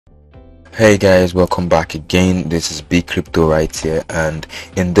Hey guys, welcome back again. This is Big Crypto right here, and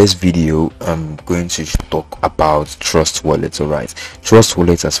in this video I'm going to talk about Trust Wallet. Alright, Trust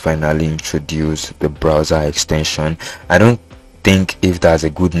Wallet has finally introduced the browser extension. I don't think if that's a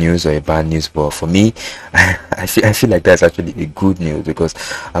good news or a bad news, but for me I feel like that's actually a good news, because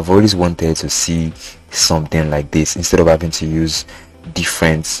I've always wanted to see something like this instead of having to use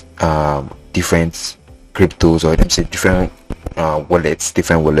different cryptos, or let me say different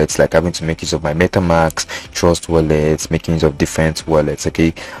different wallets, like having to make use of my MetaMask, Trust wallets, making use of different wallets.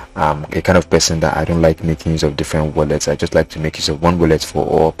 Okay, a kind of person that I don't like making use of different wallets. I just like to make use of one wallet for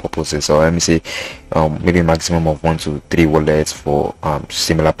all purposes, or let me say maybe maximum of 1 to 3 wallets for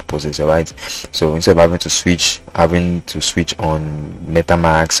similar purposes. All right, so instead of having to switch on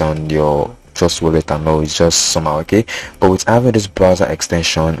MetaMask on your Trust Wallet, I know it's just somehow okay, but with having this browser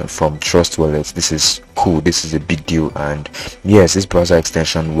extension from Trust Wallet, this is cool. This is a big deal. And yes, this browser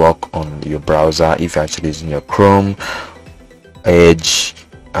extension work on your browser if you're actually using your Chrome, Edge,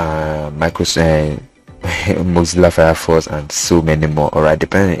 Microsoft, Mozilla Firefox, and so many more. All right,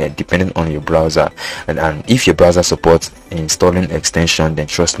 depending on your browser, and if your browser supports installing extension, then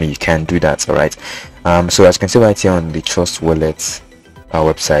trust me, you can do that. All right, so as you can see right here on the Trust Wallet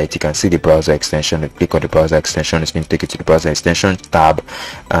our website, you can see the browser extension. You click on the browser extension, it's going to take you to the browser extension tab,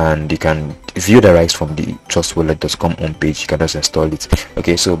 and you can view the rights from the trustwallet.com homepage. You can just install it.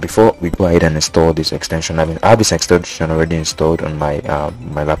 Okay, so before we go ahead and install this extension, I have this extension already installed on my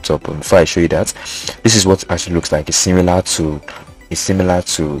my laptop. And before I show you that, this is what it actually looks like. It's similar to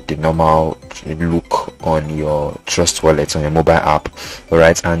the normal look on your Trust Wallet on your mobile app. All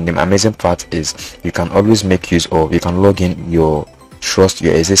right, and the amazing part is you can always make use of, you can log in your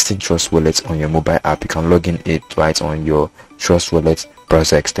existing Trust Wallet on your mobile app. You can log in it right on your Trust Wallet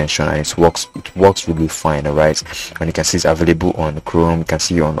browser extension, and it works really fine. All right, and you can see it's available on Chrome. You can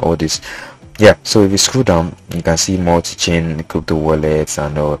see on all this. Yeah, so if you scroll down, you can see multi-chain crypto wallets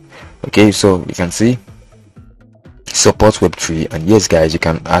and all. Okay, so you can see support Web3, and yes guys, you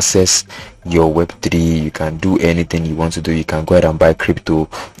can access your Web3. You can do anything you want to do. You can go ahead and buy crypto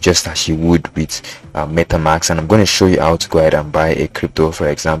just as you would with MetaMask, and I'm going to show you how to go ahead and buy a crypto. For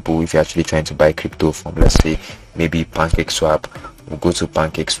example, if you're actually trying to buy crypto from, let's say, maybe PancakeSwap, we'll go to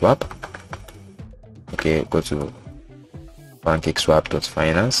PancakeSwap. Okay, go to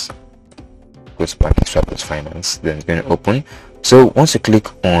pancakeswap.finance, go to pancakeswap.finance, then it's going to open. So once you click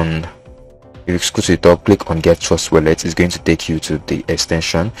on, if you go to the top, click on Get Trust Wallet, it's going to take you to the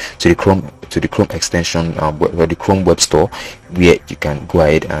extension, to the Chrome extension, or the Chrome web store, where you can go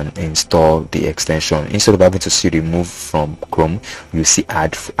ahead and install the extension. Instead of having to see remove from Chrome, you see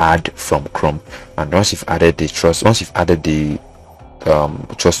add from Chrome. And once you've added the Trust Wallet,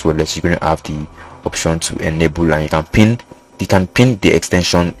 you're going to have the option to enable, and you can pin the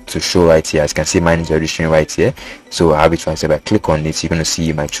extension to show right here. As you can see, mine is already showing right here, so I have it right here. If I click on it, you're going to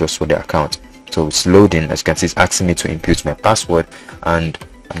see my Trust Wallet account. So it's loading. As you can see, it's asking me to input my password, and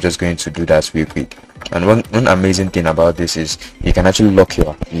I'm just going to do that real quick. And one amazing thing about this is you can actually lock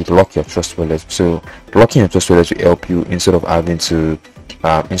your Trust Wallet. So locking your Trust Wallet will help you instead of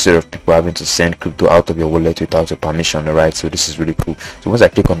people having to send crypto out of your wallet without your permission. All right, so this is really cool. So once I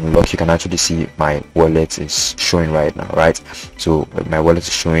click on lock, you can actually see my wallet is showing right now. Right, so my wallet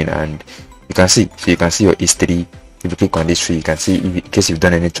is showing, and you can see your history. If you click on this tree, you can see in case you've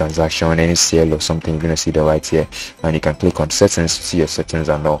done any transaction, any sale or something, you're gonna see the right here, and you can click on settings to see your settings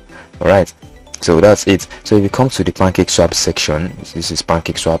and all. Right, so that's it. So if you come to the PancakeSwap section, this is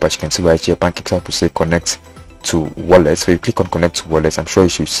PancakeSwap. As you can see right here, PancakeSwap will say connect to wallet. So you click on connect to wallet, I'm sure you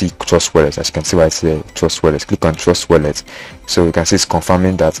should see Trust Wallet. As you can see right here, Trust Wallet, click on Trust Wallet. So you can see it's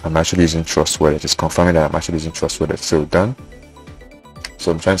confirming that I'm actually using Trust Wallet. It's confirming that I'm actually using Trust Wallet. So done.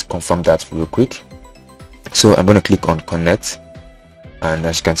 So I'm trying to confirm that real quick. So I'm going to click on connect, and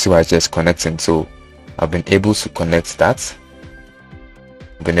as you can see right here, it's connecting. So I've been able to connect that.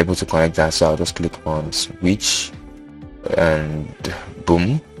 So I'll just click on switch, and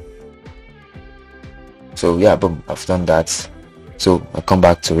boom. So yeah, boom, I've done that. So I'll come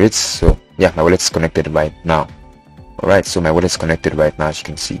back to it. So yeah, my wallet is connected right now. All right, so my wallet is connected right now, as you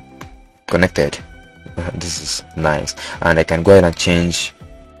can see, connected. This is nice, and I can go ahead and change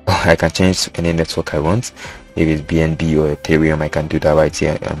to any network I want. If it's BNB or Ethereum, I can do that right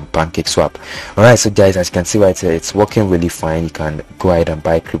here on PancakeSwap. Alright, so guys, as you can see right here, it's working really fine. You can go ahead and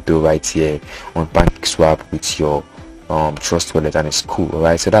buy crypto right here on PancakeSwap with your Trust Wallet, and it's cool.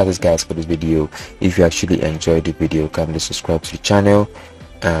 Alright, so that is guys for this video. If you actually enjoyed the video, kindly subscribe to the channel,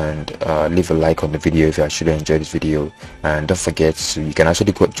 and leave a like on the video if you actually enjoyed this video. And don't forget you can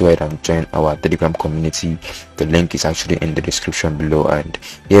actually go ahead and join our Telegram community. The link is actually in the description below. And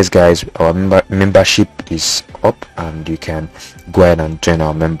yes guys, our membership is up, and you can go ahead and join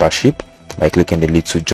our membership by clicking the little